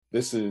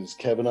This is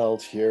Kevin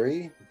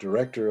Altieri,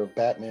 director of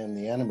Batman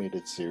the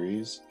Animated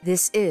Series.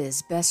 This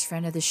is best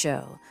friend of the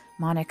show,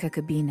 Monica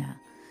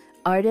Cabina,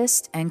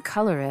 artist and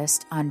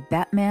colorist on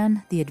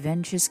Batman The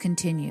Adventures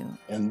Continue.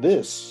 And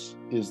this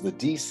is the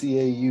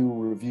DCAU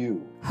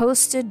Review.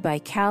 Hosted by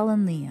Cal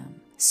and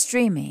Liam.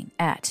 Streaming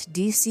at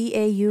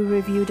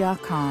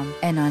dcaureview.com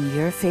and on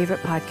your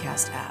favorite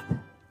podcast app.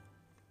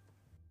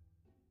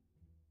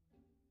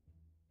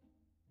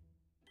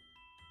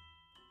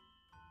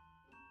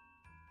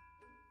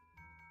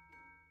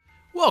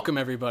 Welcome,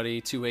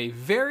 everybody, to a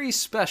very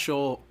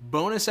special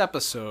bonus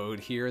episode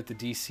here at the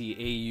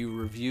DCAU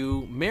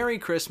Review. Merry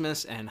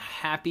Christmas and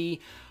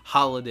Happy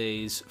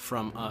Holidays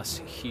from us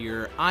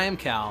here. I am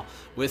Cal.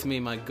 With me,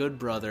 my good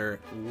brother,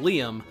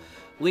 Liam.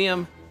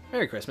 Liam,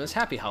 Merry Christmas.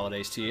 Happy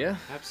Holidays to you.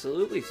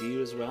 Absolutely, to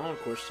you as well, and of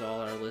course to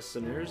all our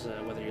listeners,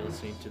 whether you're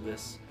listening to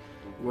this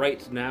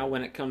right now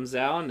when it comes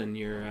out and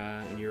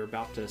you're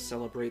about to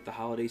celebrate the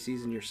holiday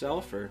season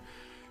yourself, or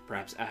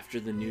perhaps after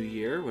the new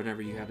year,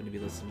 whenever you happen to be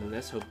listening to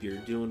this. Hope you're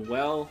doing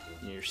well,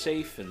 and you're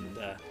safe, and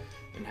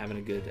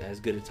having as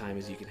good a time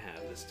as you can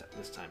have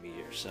this time of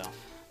year. So,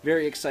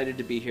 very excited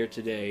to be here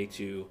today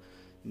to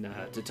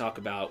talk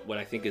about what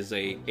I think is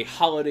a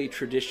holiday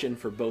tradition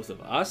for both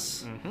of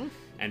us,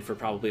 and for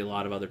probably a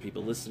lot of other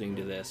people listening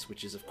to this,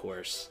 which is, of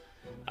course,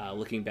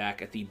 looking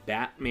back at the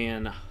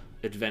Batman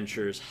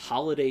Adventures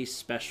Holiday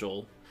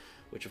Special,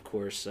 which, of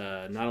course,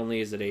 not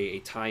only is it a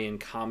tie-in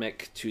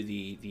comic to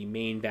the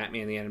main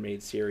Batman the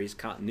Animated Series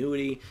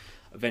continuity,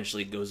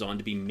 eventually goes on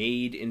to be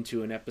made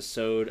into an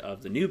episode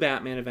of the new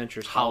Batman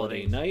Adventures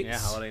Holiday Nights. Yeah,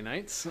 Holiday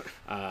Nights.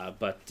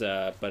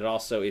 But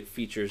also it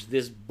features,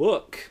 this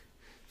book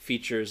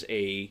features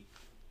a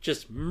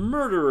just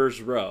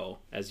murderer's row,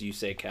 as you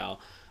say, Cal,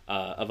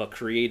 of a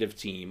creative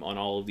team on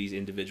all of these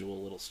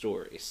individual little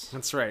stories.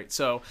 That's right.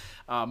 So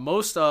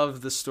most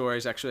of the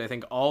stories, actually I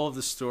think all of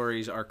the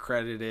stories, are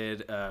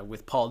credited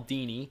with Paul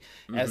Dini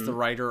as the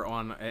writer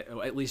on,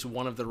 at least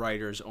one of the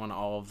writers on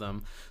all of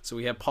them. So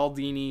we have Paul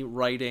Dini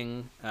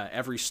writing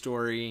every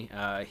story.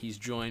 He's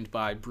joined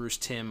by Bruce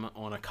Timm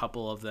on a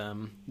couple of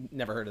them.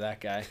 Never heard of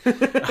that guy.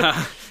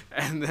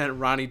 And then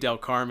Ronnie Del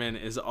Carmen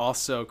is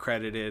also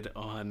credited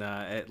on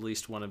at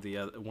least one of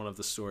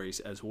the stories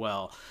as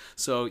well.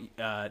 So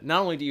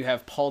not only do you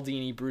have Paul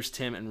Dini, Bruce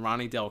Timm, and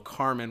Ronnie Del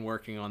Carmen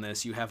working on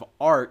this, you have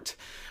art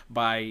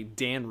by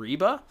Dan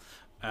Reba.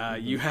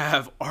 You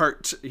have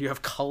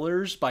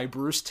colors by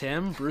Bruce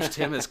Timm. Bruce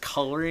Timm is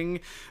coloring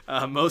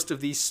most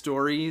of these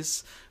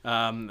stories.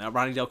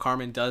 Ronnie Del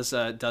Carmen does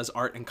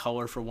art and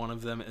color for one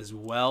of them as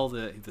well,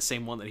 the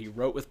same one that he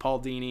wrote with Paul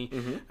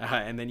Dini.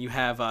 And then you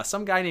have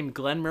some guy named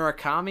Glenn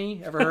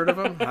Murakami. Ever heard of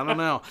him? I don't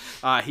know.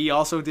 He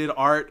also did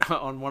art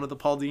on one of the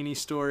Paul Dini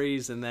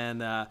stories. And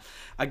then a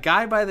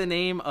guy by the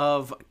name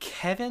of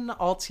Kevin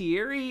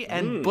Altieri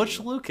and Butch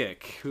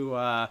Lukic, who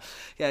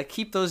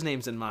keep those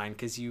names in mind,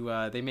 because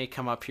they may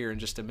come up here in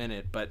just a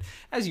minute. But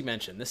as you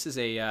mentioned, this is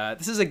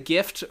a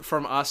gift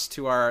from us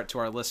to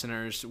our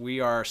listeners.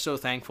 We are so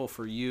thankful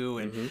for you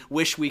and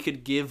wish we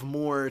could give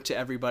more to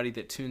everybody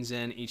that tunes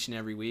in each and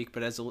every week.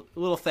 But as a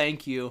little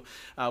thank you,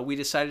 we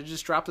decided to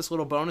just drop this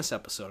little bonus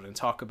episode and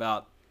talk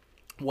about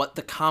what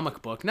the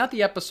comic book, not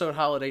the episode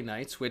Holiday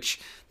Nights, which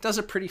does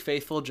a pretty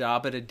faithful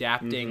job at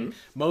adapting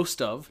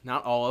most of,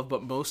 not all of,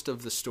 but most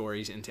of the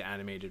stories into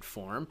animated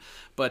form.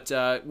 But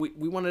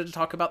we wanted to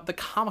talk about the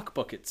comic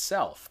book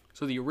itself.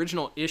 So the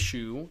original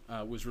issue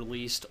was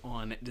released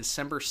on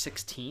December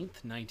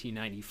 16th,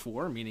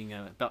 1994, meaning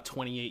about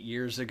 28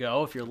 years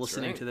ago, if you're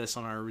listening to this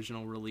on our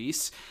original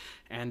release.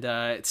 And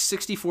it's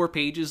 64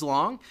 pages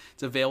long.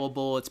 It's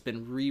available. It's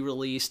been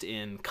re-released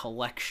in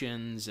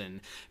collections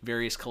and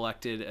various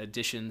collected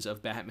editions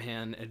of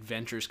Batman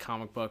Adventures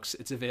comic books.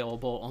 It's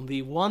available on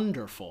the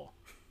wonderful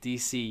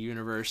DC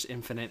Universe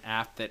Infinite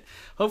app that,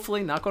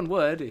 hopefully, knock on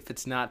wood, if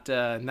it's not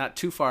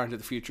too far into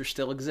the future,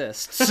 still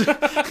exists.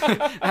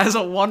 As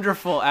a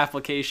wonderful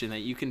application that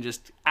you can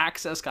just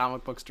access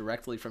comic books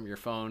directly from your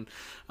phone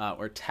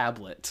or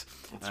tablet.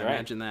 That's right.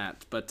 Imagine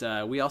that.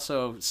 But we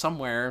also,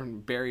 somewhere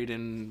buried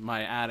in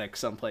my attic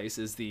someplace,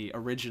 is the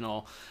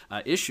original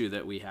issue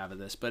that we have of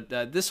this. But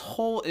this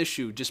whole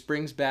issue just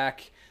brings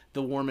back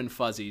the warm and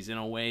fuzzies in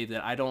a way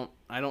that I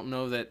don't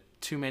know that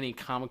too many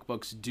comic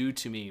books do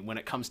to me when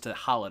it comes to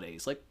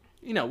holidays. Like,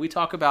 we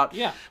talk about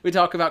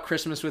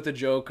Christmas with the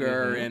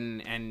Joker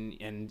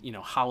and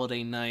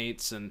Holiday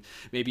Nights, and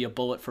maybe a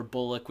Bullet for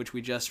Bullock, which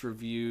we just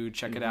reviewed.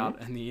 Check it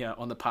out in the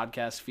on the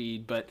podcast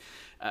feed. But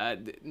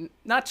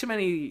not too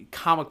many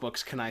comic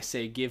books can I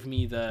say give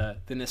me the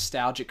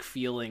nostalgic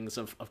feelings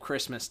of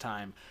Christmas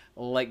time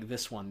like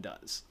this one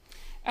does.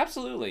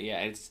 Absolutely,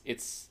 yeah.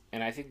 It's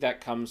and I think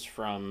that comes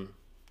from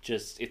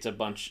it's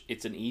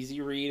an easy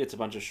read. It's a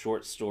bunch of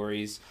short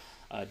stories.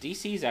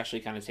 DC's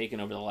actually kind of taken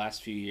over the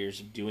last few years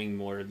of doing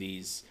more of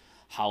these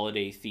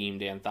holiday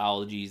themed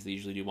anthologies. They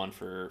usually do one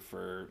for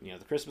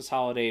the Christmas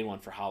holiday and one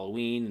for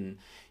Halloween, and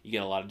you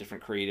get a lot of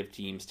different creative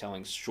teams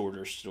telling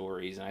shorter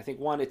stories. And I think,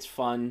 one, it's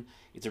fun.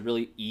 It's a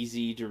really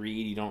easy to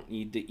read. You don't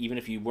need to, even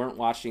if you weren't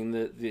watching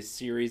the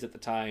series at the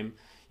time,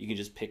 you can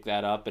just pick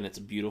that up, and it's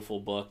a beautiful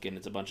book, and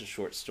it's a bunch of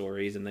short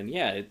stories. And then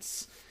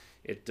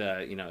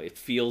it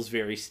feels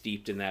very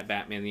steeped in that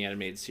Batman the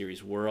Animated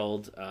Series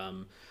world.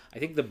 I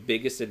think the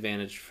biggest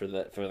advantage for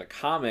the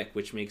comic,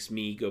 which makes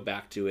me go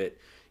back to it,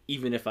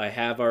 even if I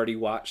have already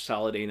watched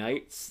Holiday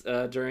Nights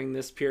during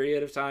this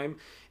period of time,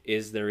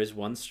 is there is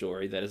one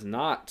story that is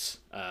not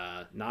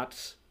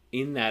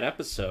in that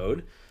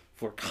episode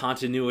for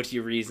continuity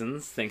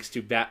reasons, thanks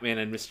to Batman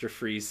and Mr.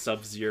 Freeze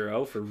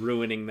Sub-Zero for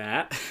ruining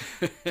that.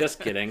 Just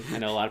kidding. I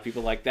know a lot of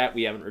people like that.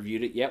 We haven't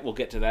reviewed it yet. We'll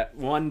get to that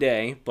one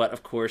day. But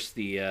of course,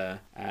 the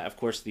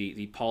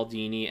Paul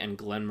Dini and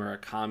Glenn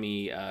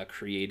Murakami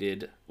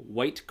created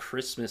White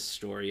Christmas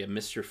story, a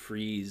Mr.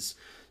 Freeze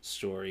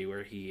story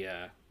where he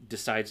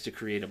decides to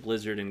create a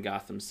blizzard in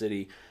Gotham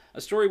City. A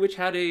story which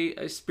had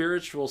a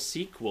spiritual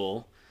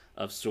sequel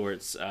of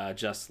sorts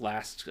just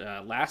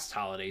last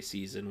holiday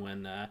season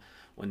when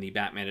the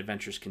Batman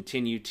Adventures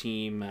Continue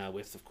team,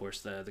 with, of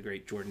course, the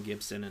great Jordan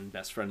Gibson and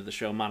best friend of the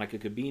show, Monica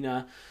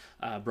Cabina,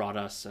 brought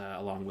us,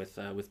 along with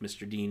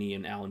Mr. Dini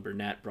and Alan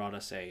Burnett, brought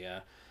us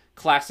a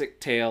classic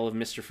tale of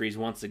Mr. Freeze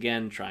once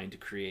again trying to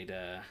create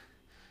a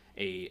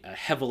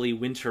heavily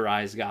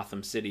winterized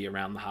Gotham City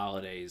around the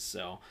holidays.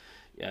 So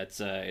yeah,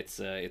 it's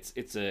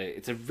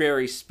a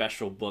very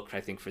special book,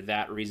 I think, for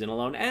that reason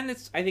alone. And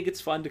I think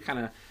it's fun to kind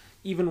of,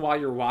 even while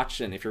you're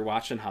watching, if you're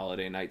watching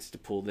Holiday Nights, to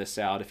pull this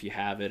out if you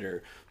have it,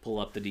 or pull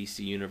up the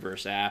DC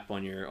Universe app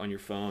on your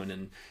phone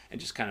and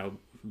just kind of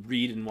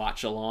read and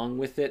watch along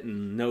with it,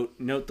 and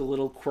note the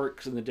little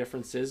quirks and the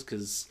differences,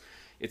 because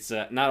it's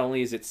not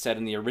only is it set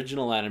in the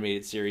original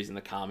animated series in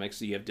the comics,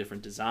 so you have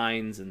different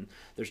designs and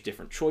there's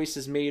different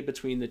choices made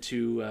between the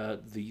two.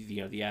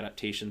 The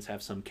adaptations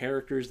have some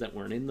characters that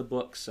weren't in the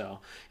book, so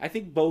I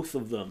think both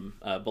of them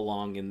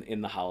belong in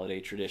the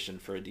holiday tradition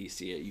for a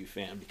DCAU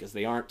fan, because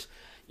they aren't.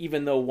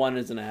 Even though one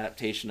is an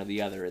adaptation of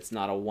the other, it's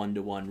not a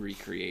one-to-one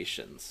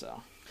recreation.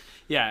 So,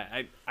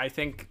 yeah, I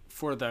think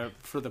for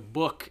the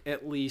book,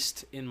 at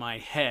least in my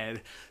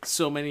head,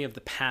 so many of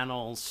the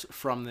panels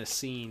from this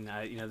scene,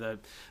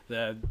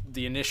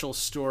 the initial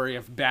story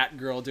of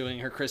Batgirl doing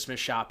her Christmas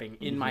shopping,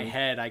 in my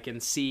head I can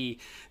see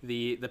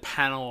the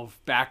panel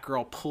of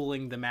Batgirl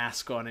pulling the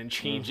mask on and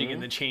changing in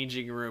the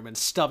changing room and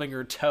stubbing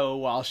her toe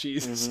while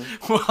she's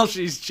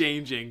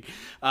changing.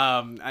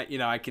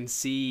 I can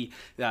see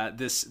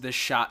this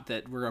shot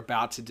that we're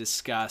about to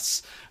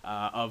discuss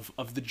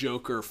of the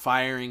Joker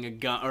firing a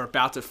gun, or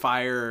about to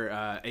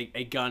fire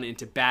a gun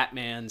into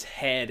Batman's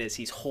head as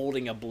he's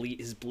holding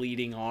his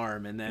bleeding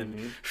arm, and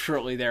then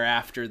shortly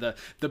thereafter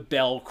the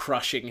bell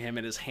crushing him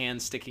and his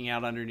hand sticking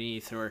out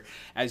underneath. Or,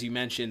 as you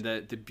mentioned,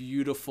 the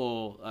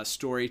beautiful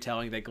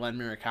storytelling that Glenn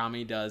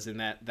Murakami does in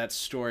that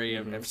story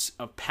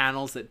of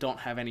panels that don't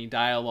have any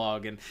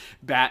dialogue, and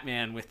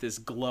Batman with this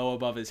glow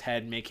above his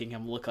head making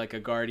him look like a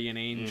guardian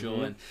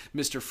angel, and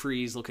Mr.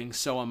 Freeze looking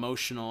so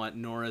emotional at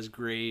Nora's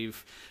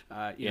grave,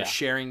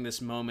 sharing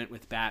this moment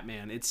with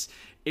Batman.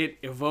 It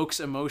evokes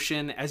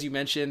emotion, as you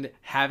mentioned,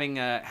 having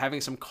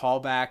some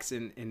callbacks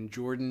in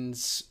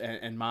Jordan's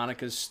and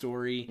Monica's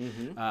story,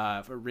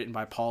 written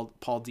by Paul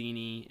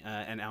Dini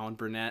and Alan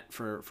Burnett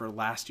for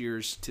last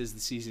year's "'Tis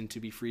the Season to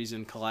Be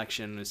Freezin'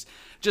 collection. Was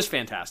just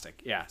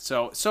fantastic. Yeah,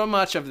 so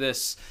much of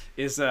this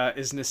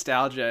is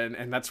nostalgia,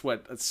 and that's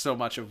what so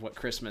much of what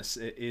Christmas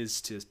is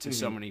to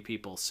so many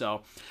people.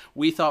 So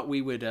we thought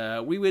we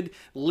would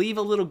leave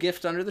a little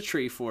gift under the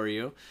tree for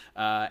you,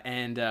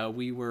 and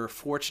we were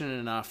fortunate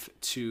enough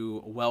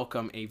to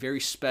welcome a very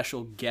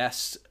special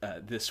guest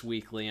this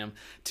week, Liam,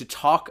 to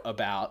talk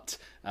about,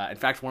 in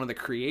fact, one of the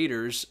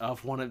creators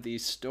of one of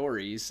these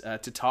stories,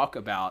 to talk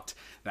about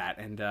that.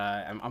 And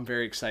I'm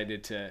very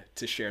excited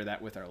to share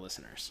that with our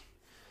listeners.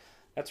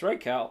 That's right,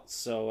 Cal.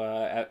 So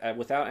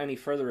without any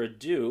further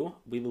ado,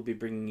 we will be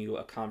bringing you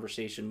a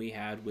conversation we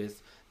had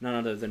with none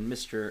other than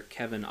Mr.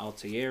 Kevin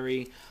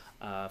Altieri,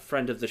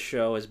 friend of the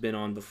show, has been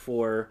on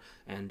before,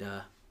 and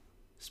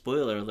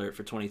spoiler alert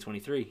for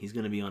 2023, he's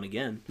going to be on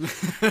again.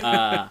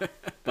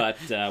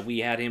 But we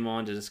had him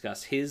on to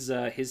discuss his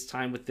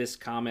time with this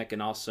comic,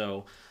 and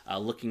also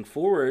looking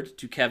forward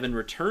to Kevin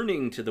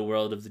returning to the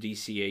world of the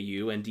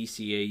DCAU and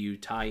DCAU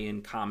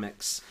tie-in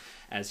comics,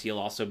 as he'll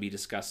also be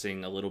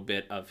discussing a little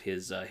bit of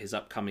his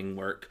upcoming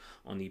work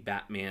on the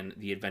Batman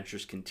The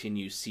Adventures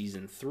Continue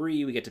Season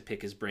 3. We get to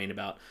pick his brain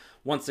about,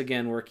 once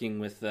again, working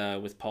with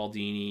Paul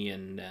Dini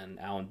and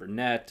Alan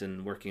Burnett,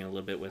 and working a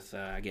little bit with,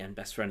 again,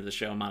 best friend of the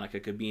show, Monica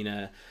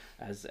Cabina,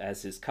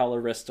 as his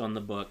colorist on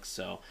the book.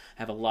 So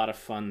have a lot of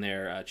fun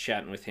there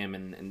chatting with him,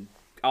 and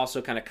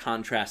also kind of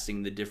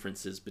contrasting the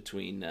differences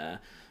between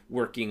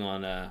working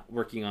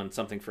on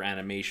something for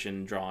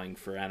animation, drawing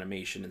for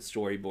animation and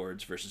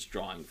storyboards, versus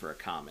drawing for a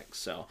comic.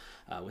 So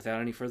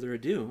without any further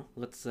ado,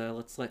 let's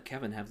let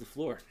Kevin have the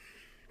floor.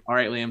 All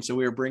right, Liam. So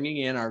we are bringing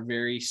in our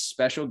very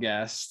special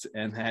guest,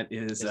 and that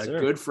is a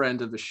good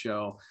friend of the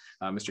show,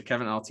 Mr.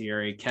 Kevin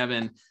Altieri.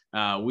 Kevin,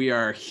 we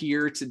are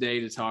here today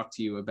to talk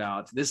to you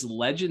about this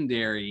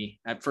legendary,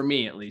 for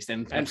me at least,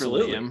 and for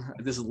Liam,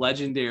 this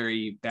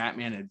legendary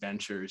Batman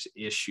Adventures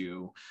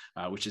issue,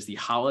 which is the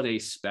holiday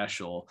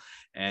special.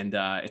 And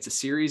it's a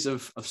series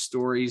of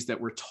stories that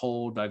were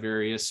told by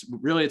various,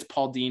 really it's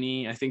Paul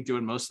Dini, I think,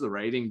 doing most of the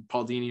writing.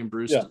 Paul Dini and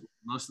Bruce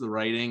most of the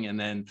writing, and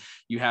then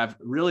you have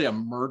really a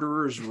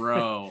murderer's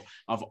row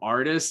of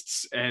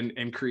artists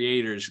and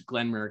creators: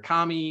 Glenn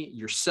Murakami,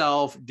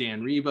 yourself,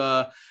 Dan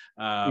Reba,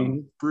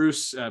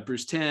 Bruce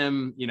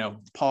Timm,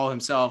 Paul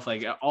himself,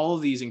 like all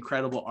of these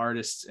incredible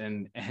artists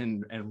and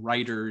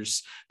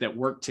writers that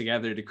work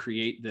together to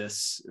create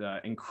this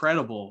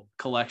incredible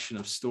collection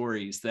of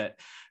stories that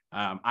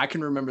I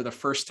can remember the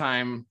first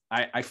time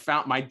I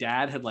found, my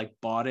dad had like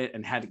bought it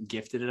and hadn't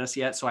gifted it us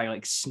yet. So I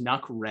like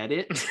snuck read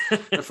it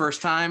the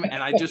first time.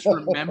 And I just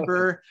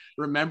remember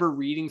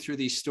reading through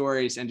these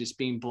stories and just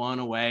being blown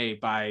away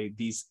by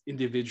these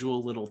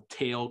individual little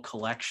tale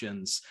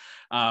collections.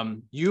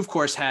 You of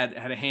course had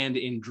a hand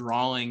in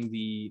drawing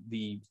the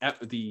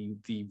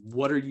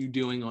what are you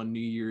doing on New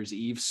Year's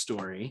Eve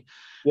story,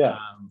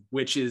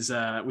 which is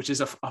a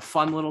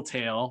fun little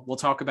tale. We'll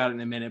talk about it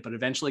in a minute, but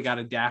eventually got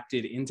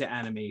adapted into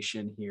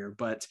animation here.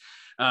 But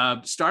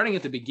starting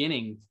at the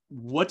beginning,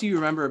 what do you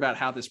remember about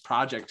how this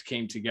project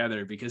came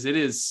together? Because it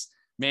is,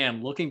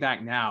 man, looking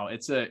back now,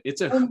 it's a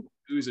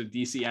who's a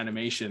DC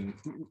animation.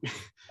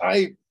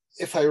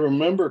 If I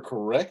remember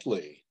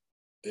correctly,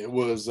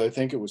 I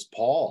think it was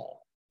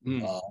Paul.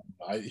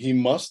 He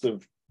must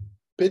have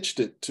pitched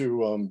it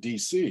to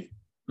DC,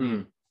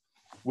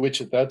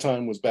 which at that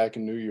time was back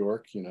in New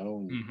York,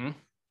 and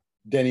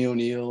Denny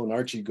O'Neil and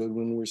Archie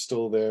Goodwin were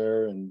still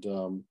there, and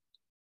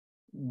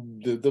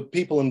the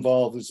people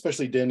involved,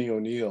 especially Denny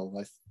O'Neil,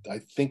 I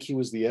think he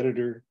was the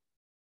editor.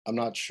 I'm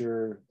not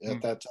sure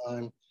at that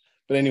time,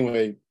 but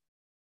anyway,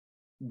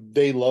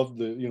 they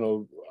loved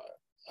it's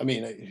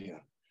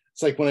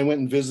like when I went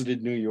and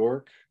visited New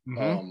York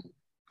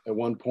at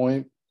one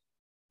point,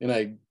 and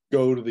I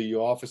go to the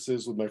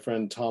offices with my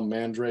friend Tom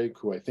Mandrake,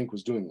 who I think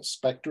was doing the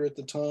Spectre at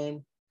the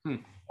time,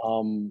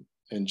 and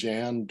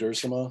Jan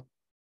Duursema,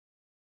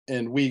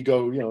 and we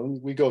go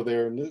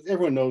there, and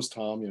everyone knows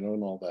Tom, and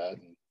all that,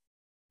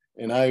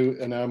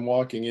 and I'm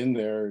walking in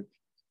there,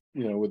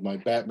 with my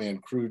Batman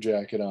crew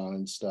jacket on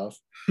and stuff,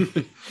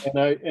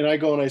 and I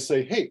go and I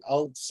say, hey,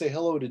 I'll say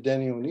hello to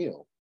Denny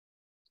O'Neil,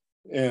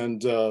 and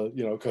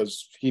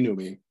because he knew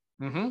me,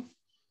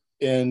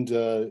 and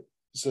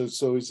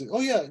so he said, oh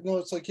yeah, no,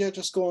 it's like, yeah,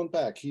 just go on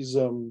back. He's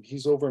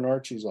over in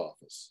Archie's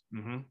office.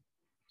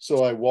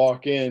 So I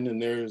walk in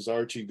and there's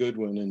Archie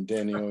Goodwin and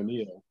Danny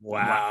O'Neil.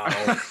 Wow.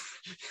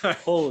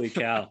 Holy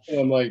cow.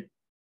 And I'm like,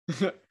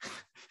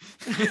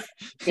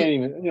 can't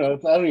even, I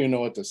don't even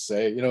know what to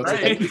say.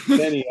 It's like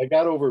Denny, I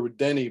got over with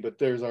Denny, but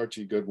there's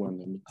Archie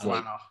Goodwin. And it's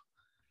like,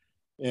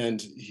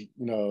 and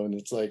and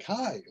it's like,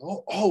 hi,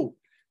 oh,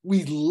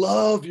 we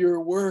love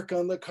your work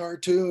on the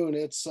cartoon.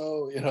 It's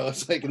so,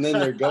 it's like, and then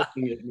they're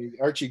gushing at me,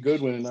 Archie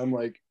Goodwin, and I'm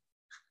like,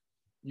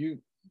 you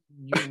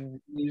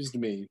used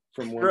me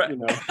from one,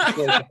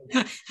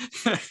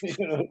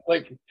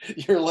 like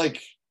you're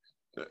like,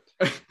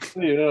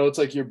 it's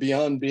like you're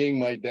beyond being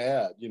my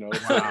dad,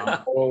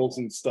 roles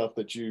and stuff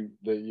that you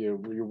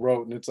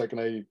wrote, and it's like,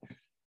 and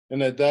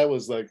that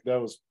was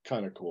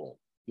kind of cool.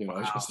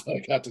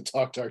 I got to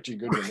talk to Archie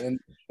Goodwin,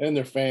 and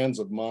they're fans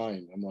of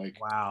mine. I'm like,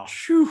 wow.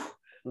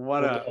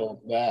 What the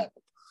hell is that?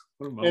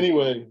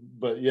 Anyway,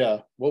 but yeah,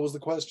 what was the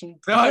question?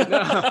 What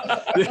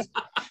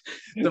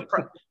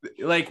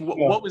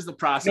was the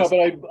process? No,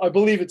 but I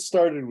believe it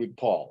started with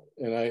Paul,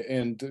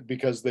 and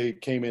because they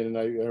came in, and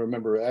I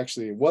remember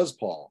actually it was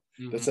Paul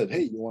that said,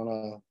 hey, you want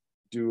to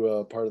do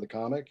a part of the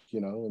comic,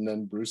 and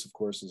then Bruce, of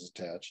course, is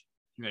attached.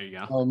 There you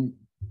go.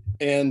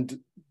 And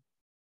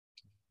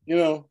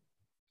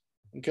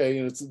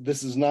okay,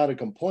 this is not a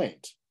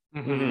complaint,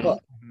 but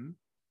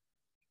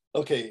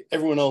okay,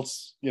 everyone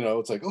else,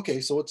 it's like, okay,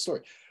 so what's the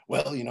story?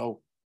 Well,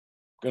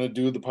 gonna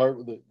do the part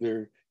with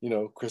their,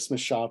 Christmas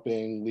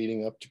shopping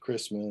leading up to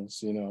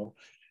Christmas, and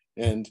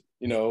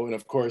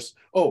of course,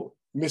 oh,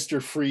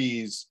 Mr.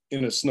 Freeze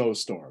in a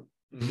snowstorm.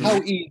 How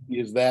easy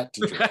is that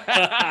to do?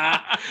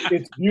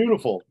 It's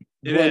beautiful.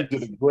 Glenn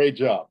did a great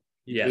job.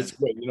 Yeah, it's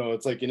great.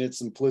 It's like in its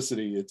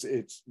simplicity,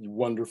 it's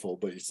wonderful.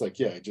 But it's like,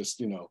 yeah,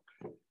 just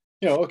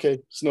okay,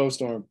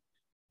 snowstorm.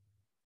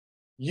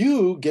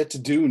 You get to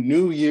do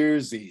New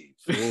Year's Eve.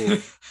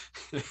 As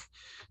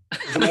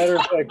a matter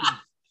of fact,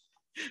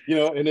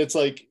 and it's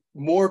like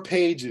more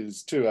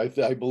pages too. I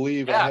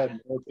believe I had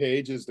more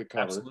pages to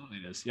cover. Absolutely,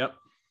 it is. Yep.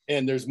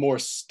 And there's more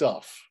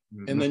stuff,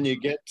 and then you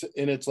get to,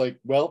 and it's like,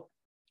 well,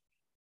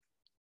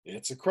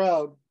 it's a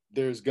crowd.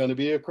 There's going to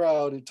be a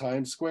crowd at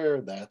Times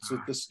Square. That's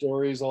what the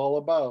story's all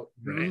about,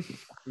 right?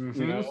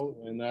 And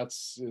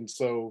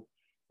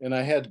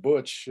I had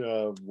Butch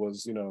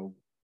was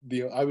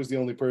I was the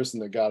only person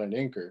that got an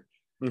inker,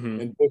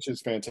 and Butch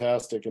is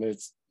fantastic,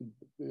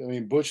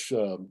 and Butch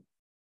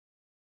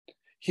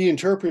he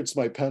interprets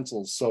my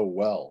pencils so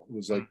well. It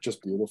was like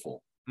just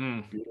beautiful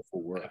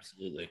work.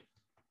 Absolutely.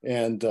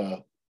 And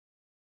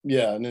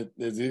yeah, and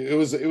it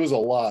was a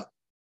lot,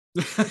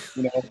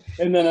 you know.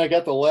 And then I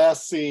got the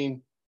last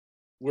scene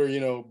where, you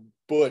know,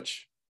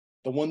 Butch,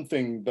 the one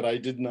thing that I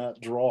did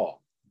not draw,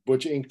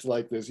 Butch inked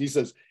like this. He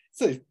says,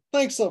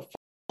 thanks a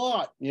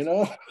lot, you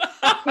know.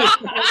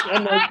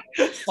 I'm like,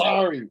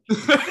 sorry,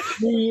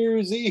 New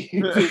Year's Eve,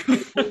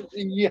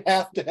 you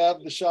have to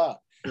have the shot.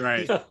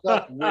 Right.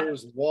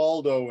 Where's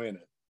Waldo in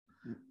it?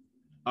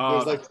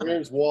 There's like,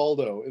 where's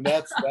Waldo? And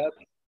that's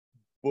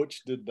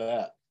Butch did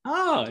that.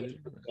 Oh,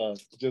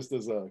 just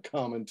as a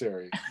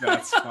commentary.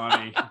 That's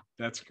funny.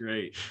 That's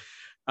great.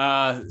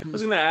 I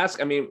was going to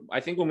ask, I mean, I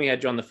think when we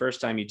had you on the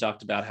first time, you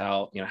talked about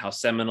how, you know, how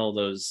seminal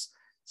those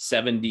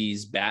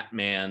 70s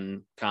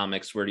Batman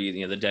comics were to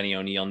you, the Denny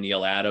O'Neil,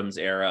 Neil Adams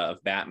era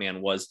of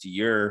Batman was to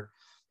your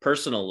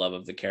personal love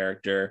of the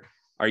character.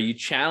 Are you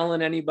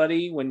channeling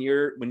anybody when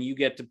you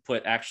get to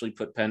put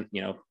pen,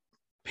 you know,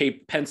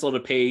 pencil to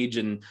page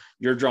and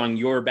you're drawing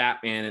your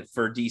Batman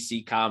for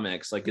DC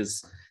Comics? Like,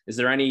 is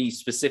there any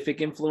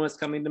specific influence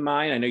coming to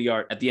mind? I know you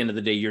are, at the end of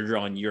the day, you're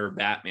drawing your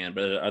Batman,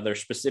 but are there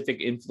specific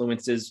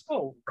influences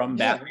from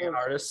Batman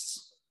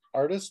artists?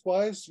 Artist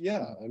wise,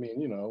 yeah. I mean,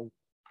 you know,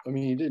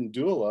 he didn't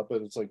do a lot,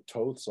 but it's like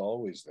Toth's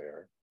always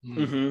there.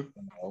 Mm-hmm. You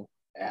know,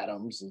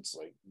 Adams, it's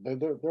like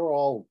they're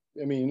all.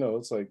 I mean, you know,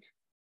 it's like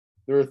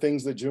there are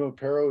things that Jim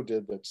Aparo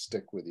did that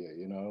stick with you.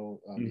 You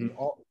know, I mean,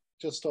 all,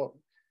 you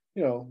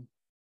know,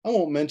 I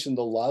won't mention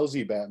the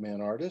lousy Batman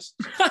artists.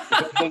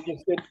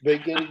 They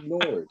get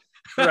ignored.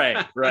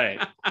 Right.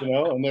 You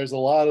know, and there's a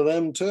lot of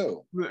them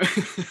too. But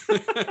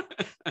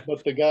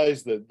there's the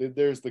guys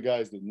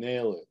that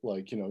nail it.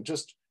 Like, you know,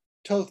 just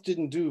Toth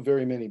didn't do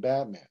very many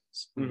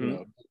Batmans. You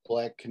know,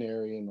 Black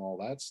Canary and all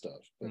that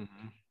stuff.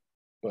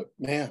 But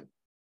man,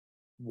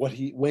 when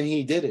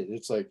he did it,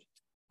 it's like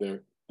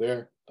there,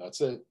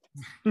 that's it.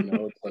 You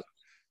know,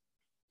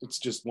 it's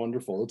just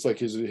wonderful. It's like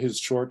his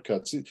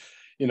shortcuts.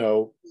 You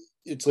know,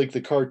 it's like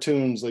the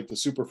cartoons, like the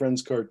Super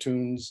Friends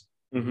cartoons,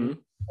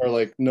 are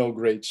like no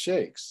great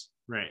shakes.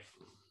 Right.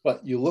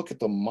 But you look at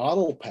the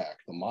model pack,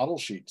 the model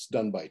sheets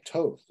done by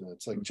Toth, and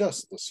it's like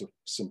just the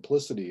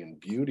simplicity and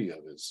beauty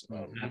of his.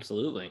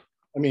 Absolutely.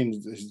 I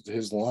mean,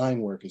 his line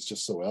work is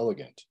just so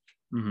elegant.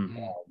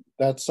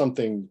 That's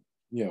something,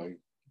 you know,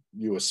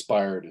 you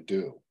aspire to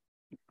do.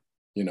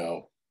 You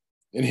know,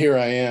 and here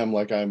I am,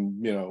 like I'm,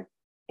 you know,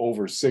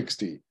 over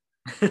 60.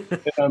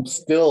 And I'm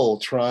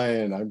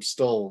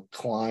still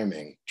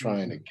climbing,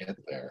 trying to get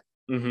there.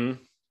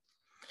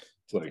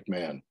 It's like,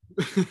 man,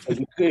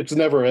 it's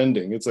never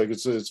ending. It's like,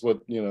 it's what,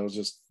 you know,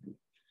 it's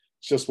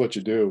just what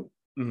you do.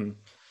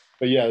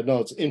 But yeah, no,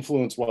 it's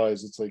influence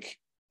wise. It's like,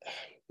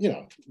 you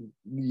know,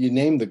 you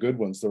name the good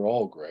ones. They're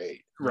all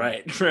great.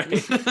 Right.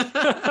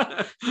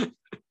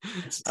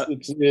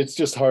 It's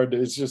just hard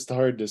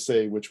to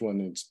say which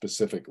one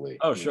specifically.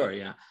 Oh, sure.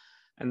 Yeah.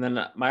 And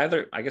then my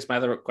other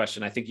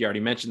question, I think you already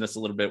mentioned this a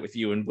little bit with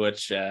you and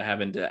Butch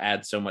having to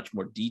add so much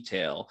more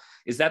detail.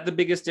 Is that the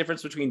biggest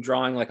difference between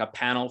drawing like a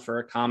panel for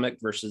a comic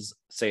versus,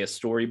 say, a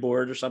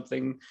storyboard or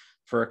something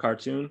for a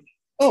cartoon?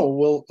 Oh,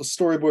 well, a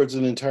storyboard's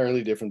an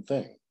entirely different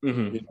thing.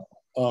 You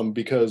know?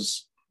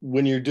 Because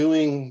when you're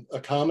doing a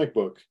comic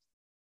book,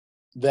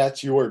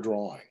 that's your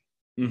drawing.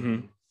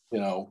 You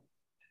know,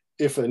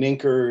 if an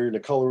inker and a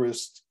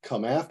colorist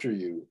come after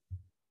you,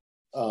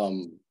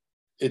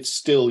 it's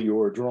still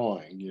your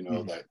drawing, you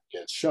know, that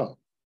gets shown.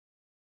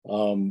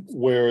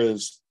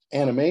 Whereas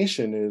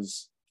animation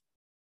is,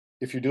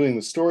 if you're doing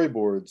the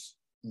storyboards,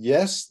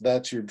 yes,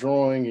 that's your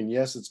drawing, and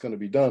yes, it's going to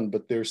be done,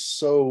 but there's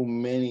so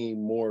many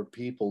more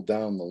people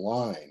down the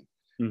line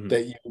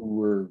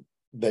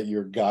that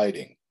you're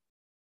guiding.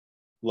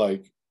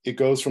 Like, it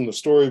goes from the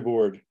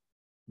storyboard,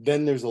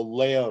 then there's a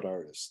layout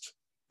artist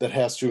that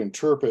has to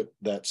interpret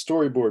that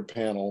storyboard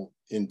panel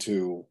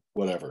into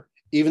whatever.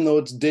 Even though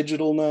it's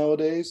digital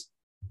nowadays,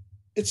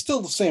 it's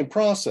still the same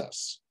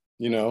process,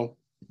 you know.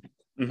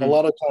 A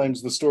lot of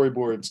times the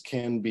storyboards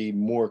can be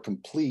more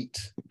complete,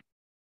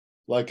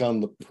 like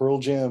on the Pearl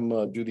Jam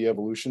Do the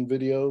Evolution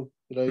video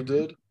that I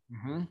did.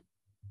 The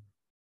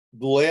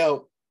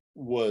layout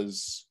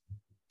was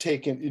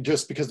taken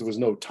just because there was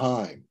no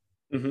time.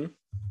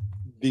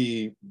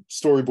 The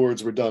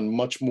storyboards were done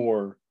much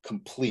more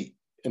complete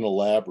and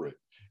elaborate,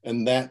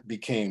 and that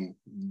became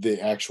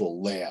the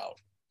actual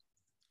layout.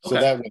 So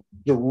that went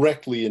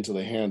directly into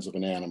the hands of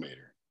an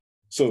animator.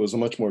 So it was a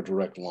much more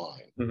direct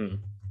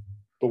line.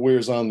 But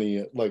whereas on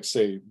the, like,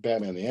 say,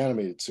 Batman the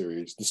Animated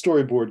Series, the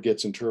storyboard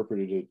gets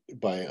interpreted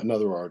by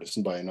another artist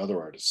and by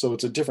another artist. So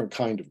it's a different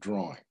kind of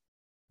drawing.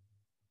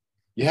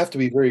 You have to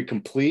be very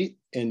complete.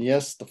 And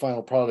yes, the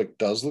final product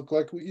does look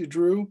like what you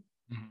drew.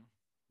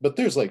 But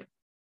there's like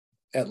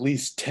at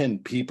least 10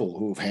 people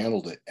who've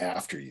handled it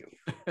after you.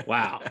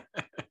 Wow.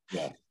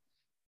 Yeah.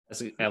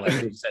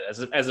 Like you said,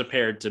 as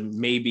compared to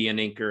maybe an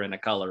inker and a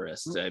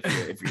colorist,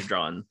 if you're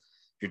drawing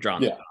the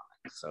comic.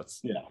 So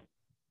it's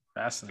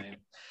Fascinating.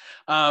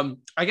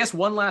 I guess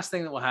one last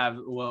thing that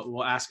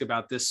we'll ask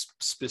about this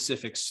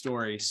specific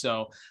story.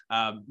 So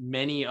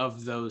many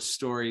of those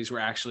stories were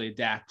actually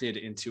adapted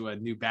into a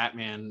new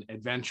Batman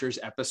Adventures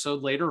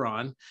episode later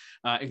on,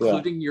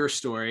 including your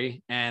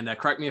story. And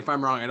correct me if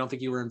I'm wrong, I don't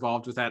think you were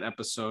involved with that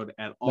episode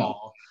at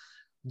all.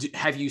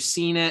 Have you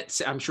seen it?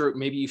 I'm sure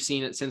maybe you've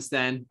seen it since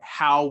then.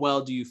 How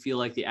well do you feel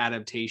like the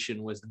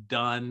adaptation was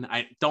done?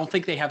 I don't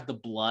think they have the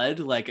blood.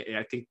 Like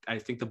I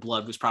think the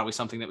blood was probably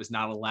something that was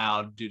not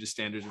allowed due to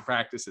standards and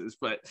practices.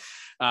 But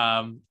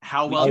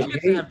how well do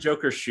you have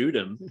Joker shoot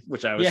him?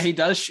 Which I was he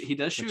does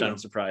shoot him. I'm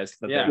surprised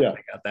that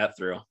they got that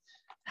through.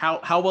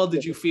 How well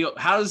did you feel?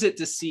 How is it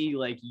to see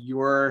like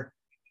your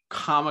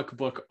comic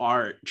book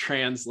art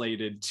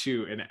translated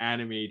to an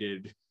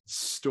animated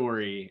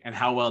story, and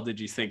how well did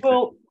you think that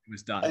it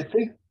was done?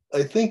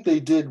 I think they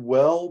did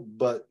well,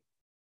 but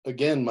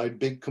again, my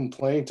big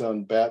complaint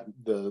on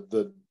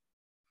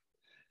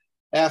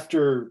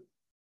after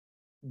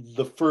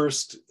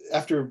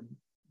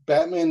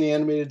Batman the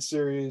Animated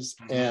Series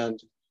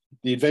and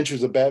the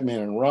Adventures of Batman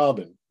and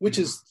Robin, which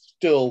is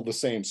still the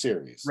same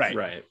series,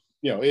 right.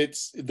 You know,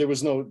 there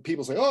was no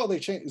people say, oh, they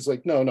changed. It's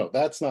like, no,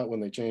 that's not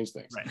when they changed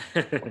things.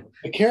 Right.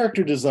 The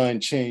character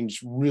design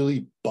change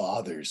really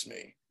bothers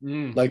me.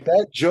 Like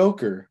that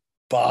Joker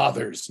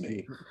bothers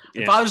me.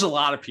 It bothers a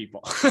lot of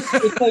people.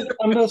 It's like,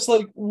 I'm just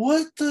like,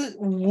 what?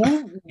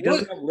 He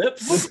doesn't have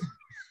lips.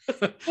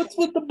 What's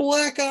with the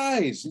black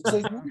eyes?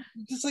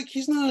 It's like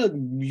he's not a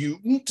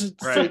mutant.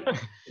 It's right. Like,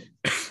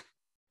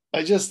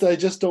 I just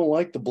don't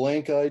like the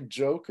blank-eyed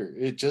Joker.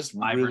 It just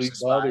really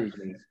bothers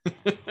me.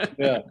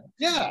 Yeah.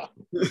 I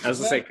was gonna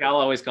say, Cal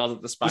always calls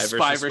it the spy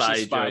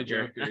versus spy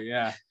Joker.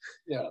 Yeah.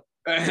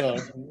 No,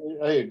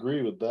 I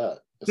agree with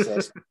that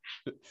assessment.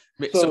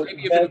 So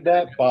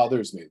that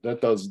bothers me. That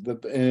does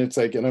that, and it's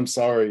like, and I'm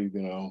sorry,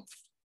 you know,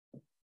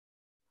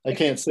 I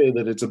can't say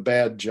that it's a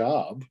bad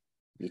job.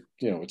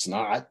 It's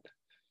not.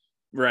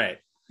 Right.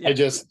 Yeah.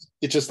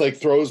 It just like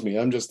throws me.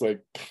 I'm just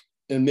like,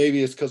 and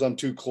maybe it's because I'm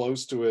too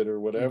close to it or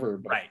whatever.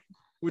 But, right.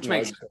 Which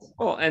makes sense.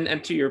 Well,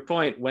 and to your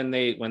point, when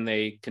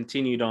they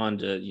continued on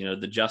to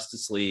the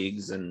Justice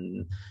Leagues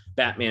and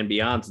Batman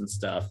Beyonds and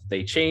stuff,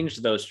 they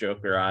changed those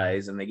Joker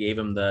eyes and they gave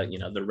him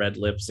the red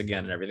lips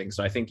again and everything.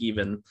 So I think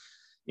even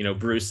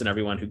Bruce and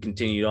everyone who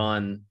continued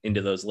on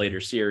into those later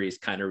series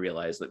kind of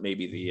realized that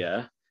maybe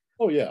the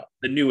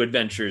New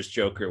Adventures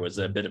Joker was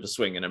a bit of a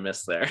swing and a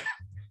miss there.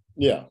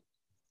 Yeah,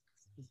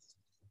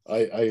 I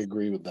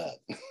agree with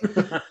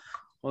that.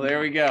 Well,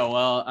 there we go.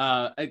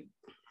 Well,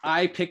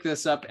 I pick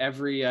this up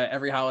every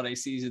holiday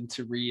season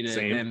to read it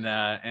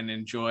and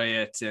enjoy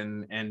it,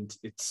 and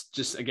it's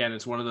just, again,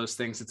 it's one of those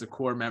things. It's a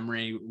core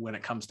memory when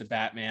it comes to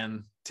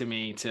Batman to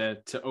me,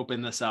 to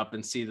open this up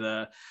and see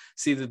the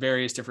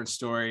various different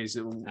stories.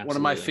 Absolutely. One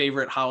of my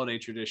favorite holiday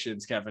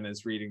traditions, Kevin,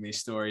 is reading these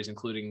stories,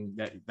 including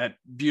that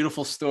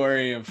beautiful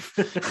story of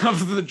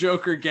the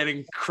Joker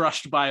getting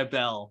crushed by a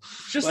bell.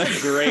 Just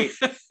great.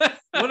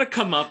 What a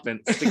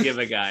comeuppance to give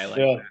a guy like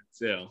that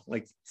too.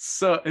 Like,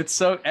 so it's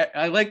so,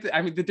 I like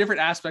the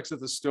different aspects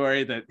of the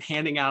story. That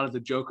handing out of the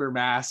Joker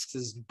masks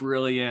is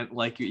brilliant.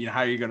 Like,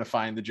 how are you going to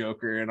find the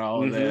Joker and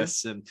all of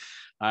this, and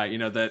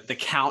the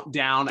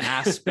countdown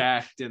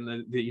aspect and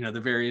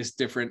the various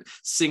different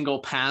single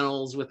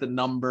panels with the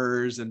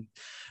numbers. And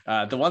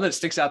the one that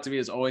sticks out to me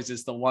as always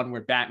is the one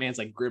where Batman's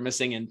like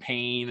grimacing in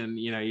pain, and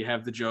you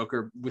have the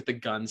Joker with the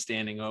gun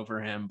standing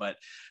over him,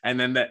 and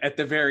then at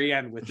the very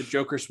end with the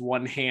Joker's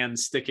one hand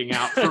sticking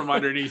out from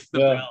underneath the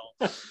bell.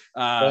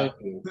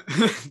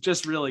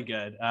 Just really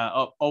good.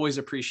 Always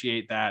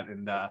appreciate that,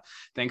 and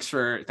thanks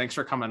for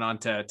coming on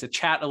to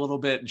chat a little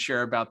bit and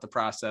share about the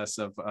process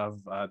of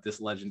this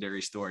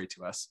legendary story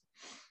to us.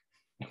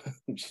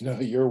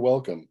 You're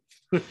welcome.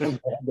 I'm glad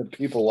that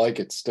people like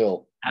it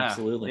still.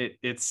 Absolutely.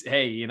 It'll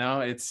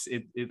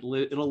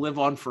live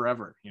on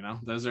forever.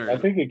 Those are. I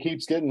think it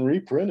keeps getting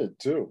reprinted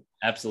too.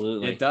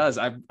 Absolutely, it does.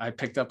 I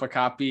picked up a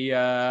copy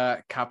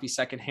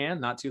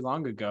secondhand not too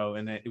long ago,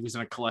 and it was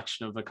in a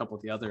collection of a couple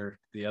of the other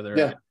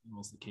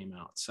animals that came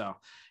out. So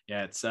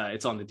it's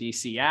on the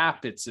DC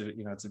app. It's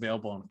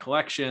available in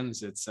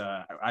collections.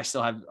 I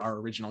still have our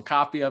original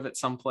copy of it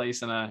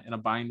someplace in a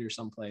binder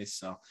someplace.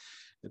 So.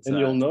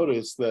 You'll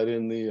notice that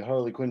in the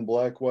Harley Quinn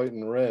Black, White,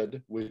 and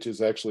Red, which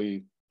is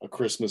actually a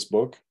Christmas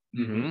book,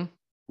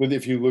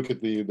 if you look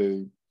at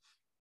the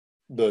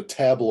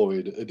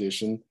tabloid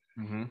edition,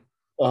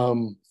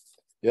 Paul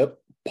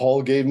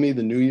gave me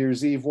the New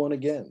Year's Eve one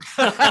again.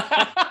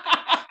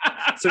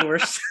 So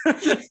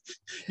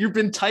you've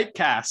been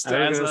typecast.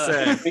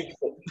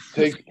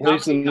 Takes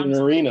place in an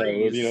arena.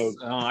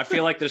 I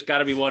feel like there's got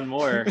to be one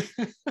more.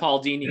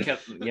 Paul Dini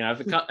kept, I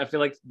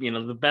feel like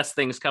the best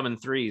things come in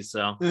threes,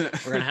 so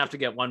we're gonna have to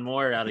get one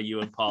more out of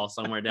you and Paul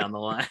somewhere down the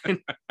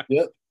line.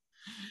 Yep.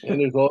 And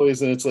there's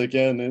always, and it's like,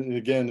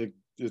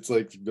 it's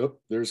like, yep,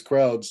 there's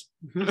crowds.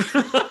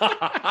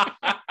 Gotta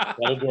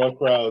draw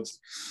crowds.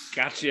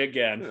 Got you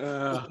again.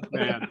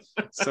 Man,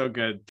 so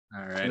good.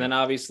 All right. And then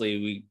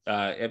obviously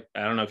I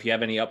don't know if you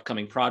have any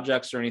upcoming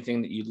projects or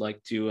anything that you'd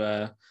like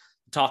to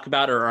talk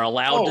about or are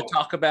allowed to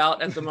talk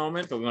about at the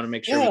moment, but we want to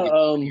make sure we give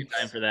you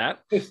time for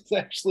that. It's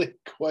actually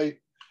quite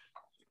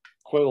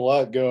a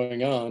lot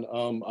going on.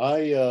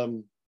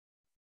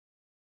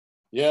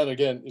 And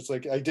again, it's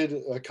like I did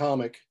a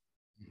comic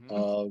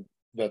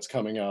that's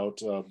coming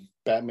out,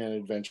 Batman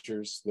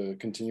Adventures, the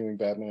continuing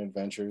Batman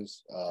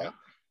Adventures,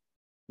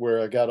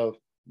 where I got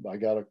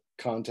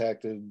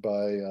contacted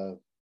by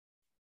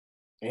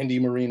Andy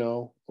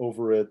Marino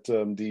over at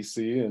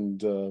DC,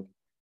 and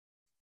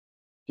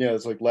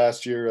it's like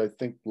last year. I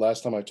think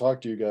last time I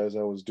talked to you guys,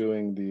 I was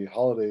doing the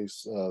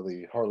holidays,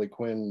 the Harley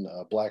Quinn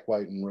Black,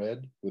 White, and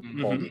Red with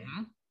Paul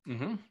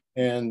Dini.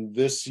 And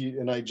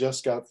and I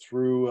just got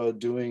through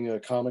doing a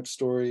comic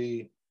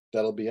story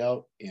that'll be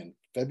out in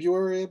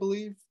February, I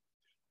believe,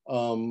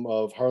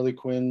 of Harley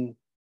Quinn,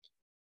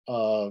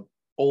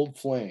 Old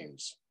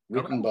Flames,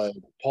 written by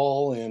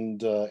Paul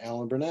and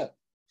Alan Burnett.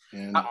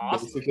 And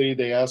basically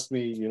they asked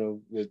me,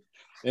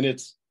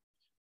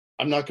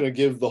 I'm not going to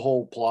give the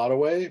whole plot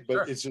away,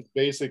 but it's just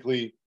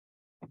basically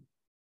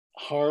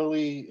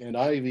Harley and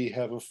Ivy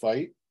have a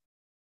fight.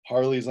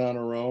 Harley's on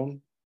her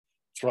own,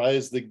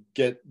 tries to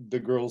get the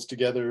girls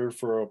together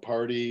for a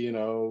party,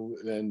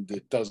 and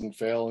it doesn't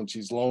fail, and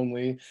she's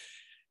lonely.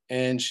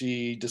 And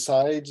she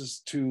decides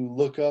to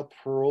look up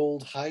her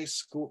old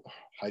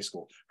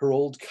her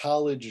old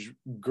college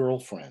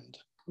girlfriend.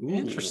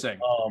 Interesting.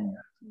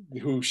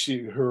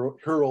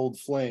 Her old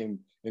flame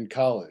in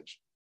college.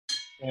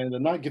 And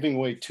I'm not giving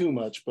away too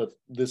much, but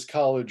this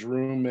college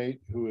roommate,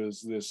 who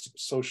is this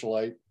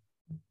socialite,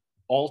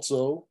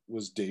 also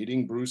was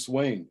dating Bruce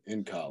Wayne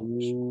in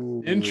college.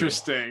 Ooh.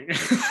 Interesting.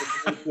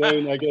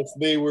 And I guess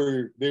they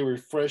were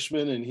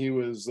freshmen and he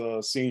was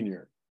a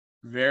senior.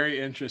 Very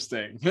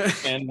interesting.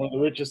 And one of the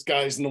richest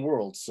guys in the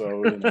world.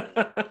 So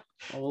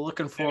well,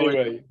 looking forward.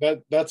 Anyway,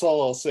 that's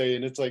all I'll say.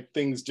 And it's like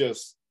things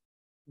just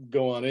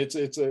go on. It's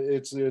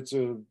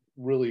a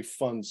really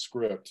fun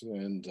script,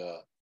 and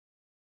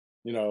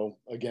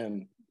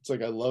again, it's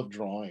like I love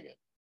drawing it.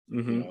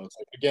 It's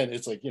like, again,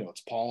 it's like,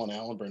 it's Paul and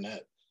Alan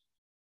Burnett.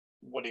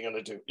 What are you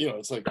gonna do?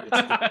 It's like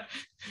it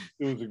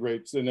was a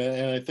great, and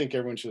I think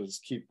everyone should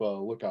just keep a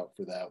lookout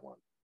for that one.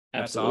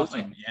 That's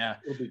awesome. Yeah,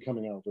 it'll be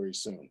coming out very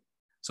soon.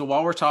 So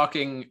while we're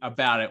talking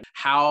about it,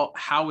 how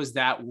is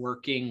that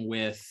working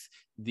with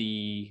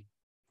the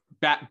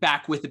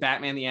back with the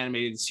Batman the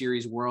Animated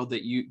Series world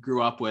that you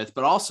grew up with,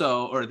 but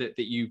also, or that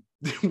you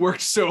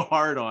worked so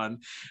hard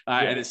on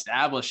and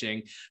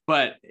establishing,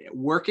 but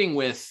working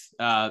with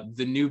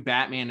the new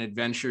Batman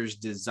Adventures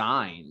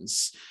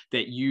designs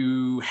that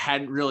you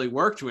hadn't really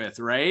worked with,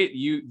 right?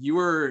 You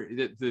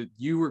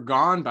were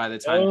gone by the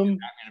time Batman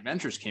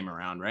Adventures came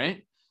around,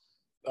 right?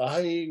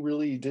 I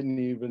really didn't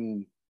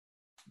even.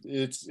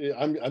 I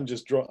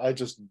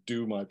just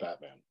do my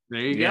Batman.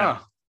 There you go.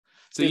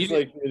 So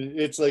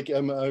it's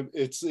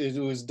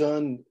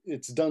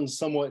done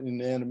somewhat in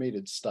an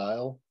animated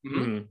style,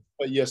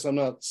 but yes, I'm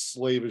not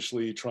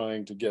slavishly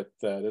trying to get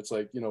that. It's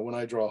like, when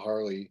I draw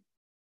Harley,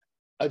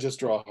 I just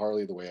draw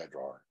Harley the way I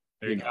draw her.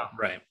 There you go.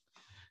 Right.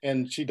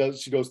 And she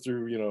goes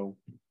through,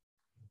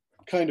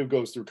 kind of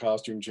goes through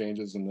costume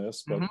changes in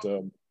this, but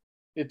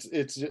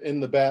it's in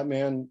the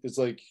Batman. It's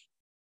like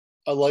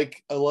I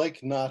like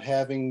not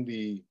having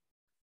the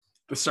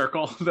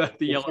circle, the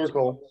yellow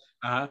circle.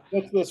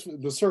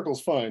 The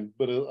circle's fine,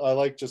 but I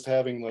like just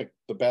having like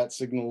the bat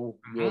signal,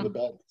 the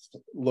bat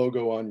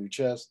logo on your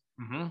chest,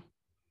 and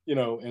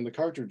the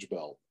cartridge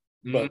belt.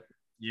 But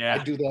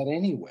I do that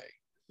anyway.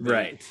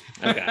 Right.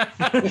 Okay.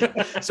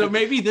 So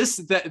maybe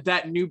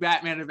that new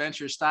Batman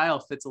Adventure style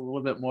fits a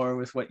little bit more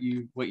with what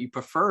you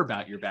prefer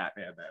about your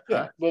Batman.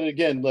 Yeah, but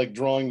again, like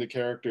drawing the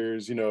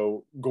characters,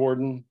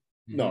 Gordon.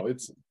 No,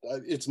 it's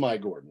my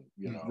Gordon,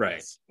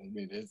 Right.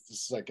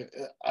 It's like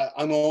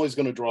I'm always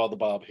going to draw the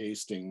Bob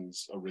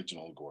Hastings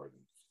original Gordon.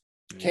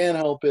 Can't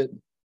help it.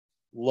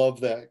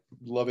 Love it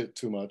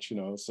too much,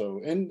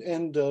 So and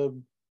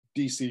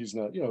DC's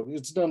not,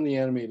 it's done the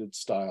animated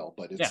style,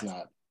 but it's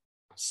not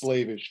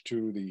slavish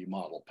to the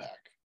model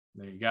pack.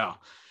 There you go.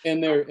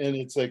 And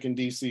it's like in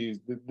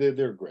DC,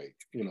 they're great.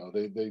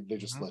 They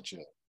just let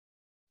you.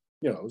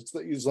 It's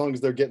like, as long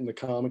as they're getting the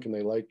comic and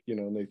they like,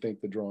 and they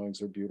think the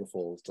drawings are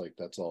beautiful, it's like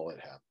that's all it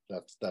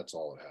happens.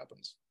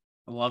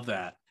 I love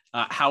that.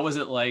 How was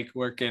it like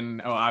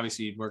working? Oh,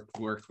 obviously you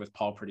worked with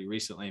Paul pretty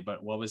recently,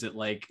 but what was it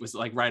like? Was it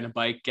like riding a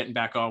bike, getting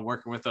back on,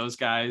 working with those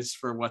guys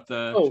for what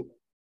the? Oh,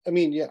 I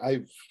mean, yeah,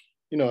 I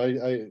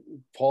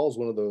Paul's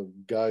one of the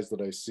guys that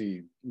I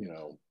see,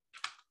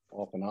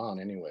 off and on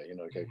anyway.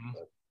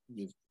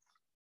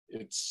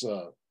 It's.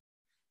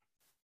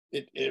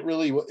 It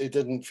really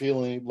didn't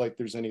feel like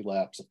there's any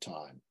lapse of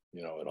time,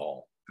 at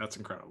all. That's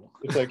incredible.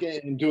 It's like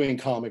in doing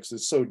comics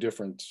is so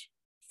different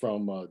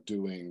from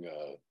doing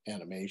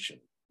animation.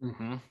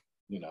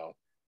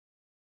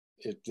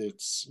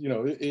 It's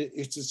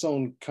its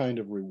own kind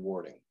of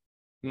rewarding.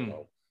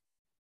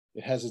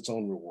 It has its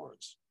own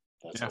rewards.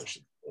 That's how I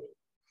should put it.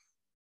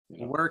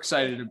 We're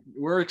excited.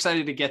 We're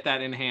excited to get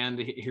that in hand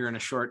here in a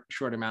short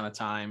amount of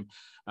time,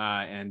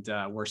 and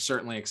we're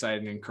certainly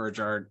excited to encourage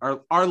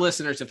our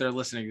listeners, if they're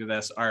listening to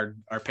this, are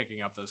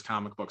picking up those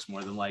comic books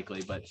more than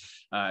likely. But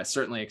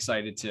certainly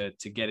excited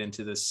to get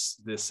into this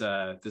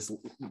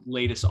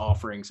latest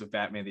offerings of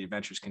Batman: The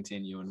Adventures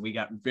Continue, and we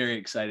got very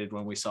excited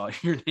when we saw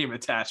your name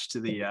attached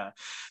to the. I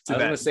was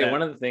going to say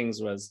one of the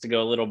things was to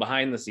go a little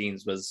behind the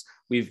scenes was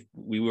we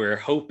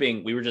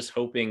were just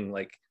hoping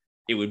like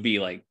it would be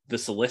like the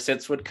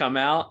solicits would come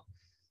out,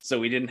 so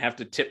we didn't have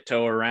to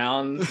tiptoe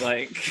around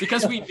like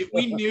because we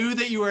knew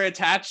that you were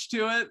attached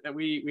to it, that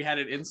we had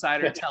an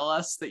insider tell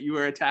us that you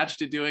were attached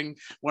to doing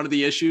one of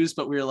the issues,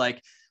 but we were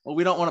like, well,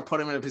 we don't want to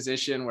put him in a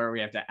position where we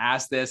have to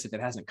ask this if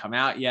it hasn't come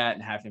out yet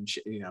and have him,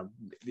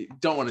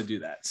 don't want to do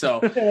that. So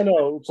yeah,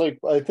 no, it's like,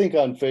 I think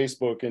on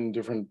Facebook and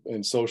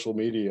in social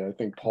media, I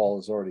think Paul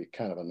has already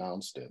kind of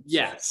announced it. So.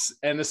 Yes.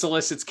 And the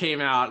solicits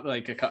came out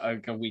like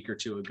a week or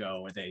two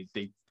ago where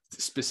they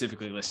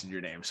specifically listed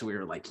your name, so we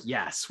were like,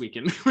 yes, we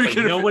can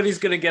nobody's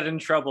gonna get in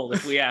trouble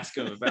if we ask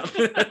him about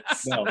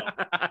this. No.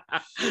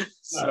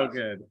 So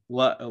good.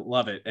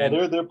 Love it.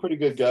 And they're pretty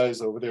good guys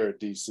over there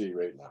at DC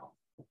right now.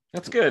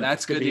 That's good.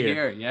 That's good to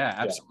hear. Yeah,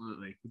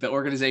 absolutely. Yeah. The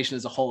organization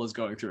as a whole is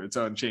going through its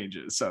own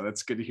changes, so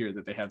that's good to hear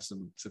that they have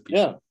some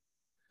people.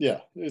 Yeah,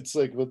 it's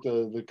like with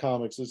the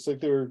comics, it's like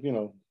they were,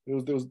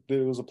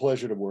 it was a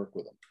pleasure to work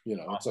with them.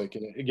 It's like,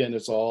 again,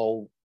 it's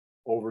all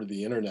over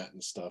the internet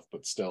and stuff,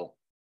 but still.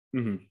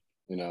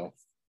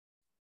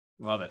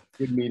 Love it.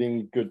 Good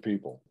meeting good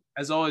people.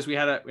 As always, we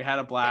had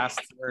a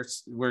blast.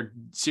 We're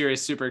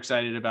super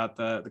excited about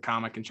the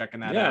comic and checking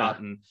that out,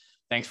 and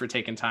thanks for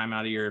taking time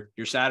out of your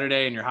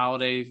Saturday and your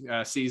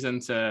holiday season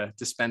to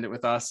spend it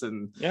with us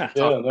and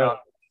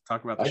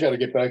talk about the I got to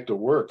get back to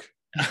work.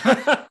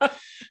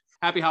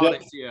 Happy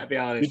holidays to you. Happy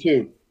holidays.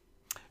 You too.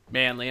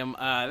 Man, Liam,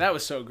 that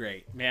was so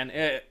great, man.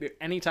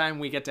 Anytime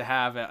we get to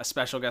have a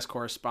special guest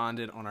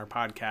correspondent on our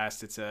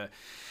podcast,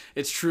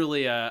 it's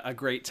truly a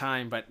great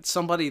time. But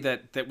somebody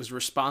that was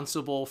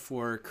responsible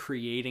for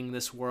creating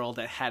this world,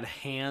 that had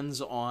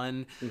hands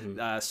on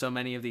so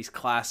many of these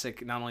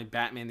classic, not only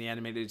Batman the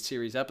Animated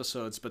Series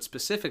episodes, but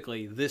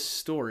specifically this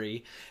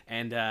story,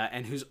 and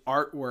whose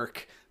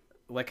artwork,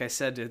 like I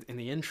said in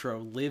the intro,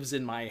 lives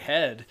in my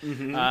head.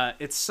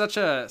 It's such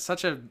a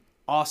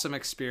awesome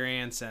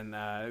experience, and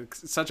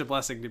such a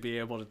blessing to be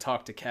able to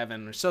talk to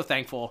Kevin. We're so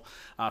thankful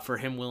for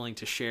him willing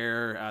to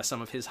share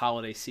some of his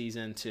holiday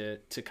season to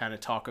kind of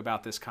talk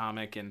about this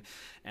comic and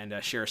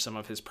share some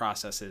of his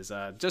processes.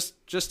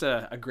 Just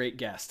a great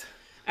guest.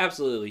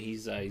 Absolutely.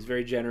 He's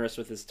very generous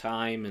with his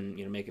time and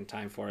making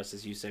time for us,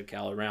 as you said,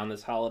 Cal, around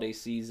this holiday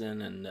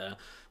season, and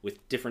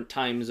with different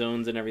time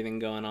zones and everything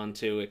going on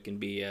too, it can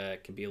be a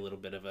little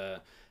bit of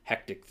a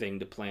hectic thing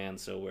to plan.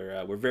 So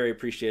we're very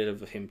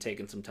appreciative of him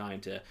taking some time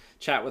to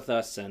chat with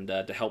us and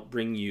to help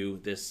bring you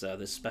this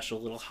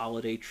special little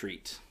holiday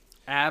treat.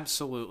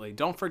 Absolutely.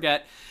 Don't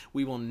forget,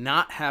 we will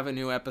not have a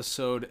new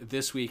episode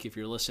this week if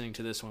you're listening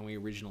to this when we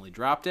originally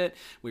dropped it.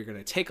 We're going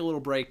to take a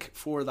little break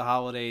for the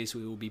holidays.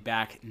 We will be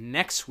back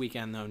next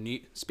weekend, though.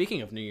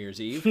 Speaking of New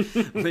Year's Eve,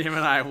 Liam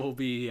and I will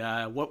be,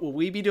 what will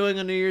we be doing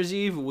on New Year's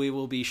Eve? We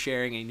will be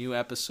sharing a new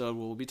episode.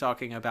 We'll be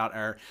talking about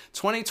our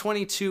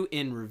 2022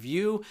 in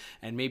review,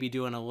 and maybe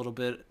doing a little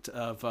bit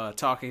of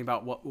talking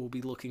about what we'll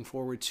be looking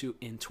forward to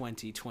in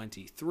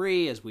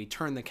 2023 as we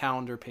turn the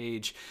calendar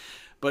page.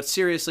 But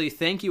seriously,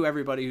 thank you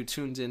everybody who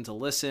tunes in to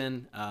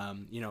listen.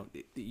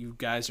 You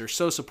guys are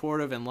so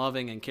supportive and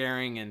loving and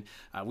caring, and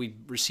we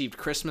received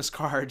Christmas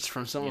cards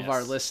from some of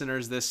our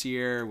listeners this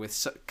year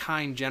with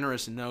kind,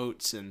 generous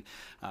notes, and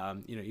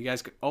you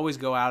guys always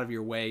go out of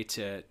your way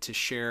to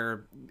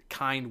share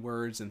kind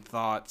words and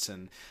thoughts,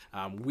 and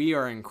we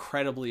are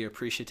incredibly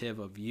appreciative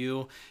of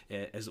you.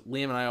 As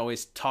Liam and I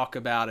always talk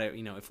about it,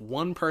 if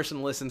one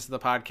person listens to the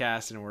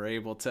podcast and we're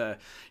able to,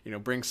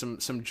 bring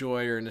some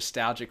joy or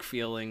nostalgic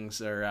feelings,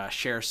 or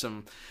share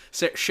some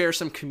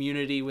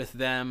community with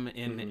them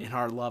in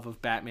our love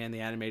of Batman the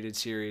Animated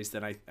Series,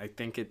 then I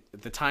think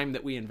the time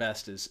that we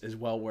invest is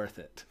well worth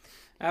it.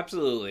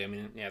 Absolutely. I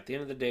mean, at the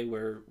end of the day,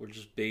 we're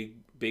just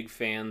big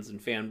fans and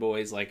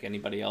fanboys like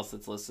anybody else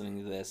that's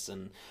listening to this,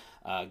 and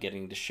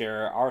getting to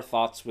share our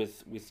thoughts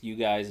with you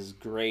guys is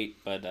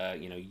great, but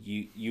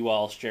you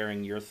all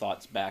sharing your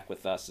thoughts back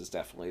with us is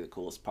definitely the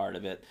coolest part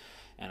of it.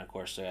 And of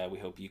course, we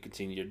hope you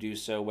continue to do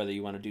so, whether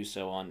you want to do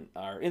so on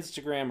our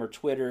Instagram or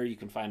Twitter. You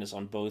can find us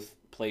on both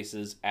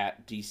places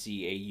at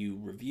DCAU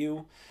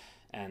Review.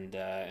 And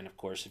of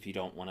course, if you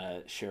don't want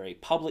to share a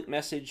public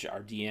message,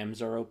 our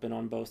DMs are open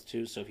on both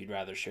too. So if you'd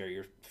rather share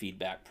your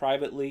feedback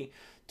privately,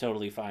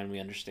 totally fine. We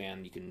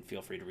understand. You can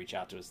feel free to reach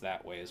out to us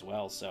that way as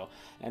well. So,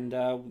 and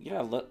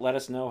let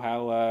us know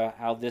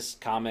how this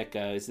comic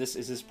is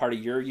this part of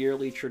your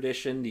yearly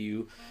tradition? Do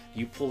you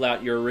pull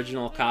out your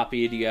original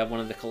copy? Do you have one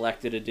of the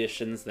collected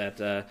editions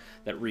that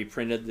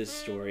reprinted this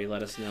story?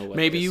 Let us know what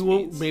maybe this you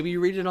means. maybe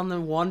you read it on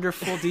the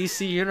wonderful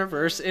DC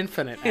Universe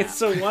Infinite app.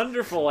 It's a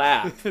wonderful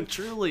app. It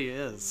truly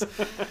is.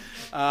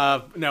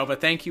 No, but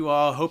thank you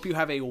all. Hope you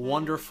have a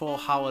wonderful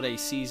holiday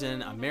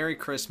season, a Merry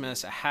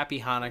Christmas, a Happy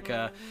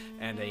Hanukkah,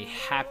 and a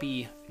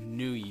Happy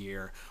New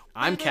Year.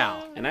 I'm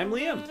Cal. And I'm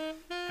Liam.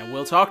 And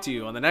we'll talk to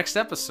you on the next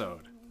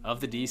episode of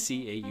the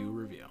DCAU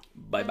Review.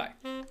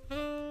 Bye-bye.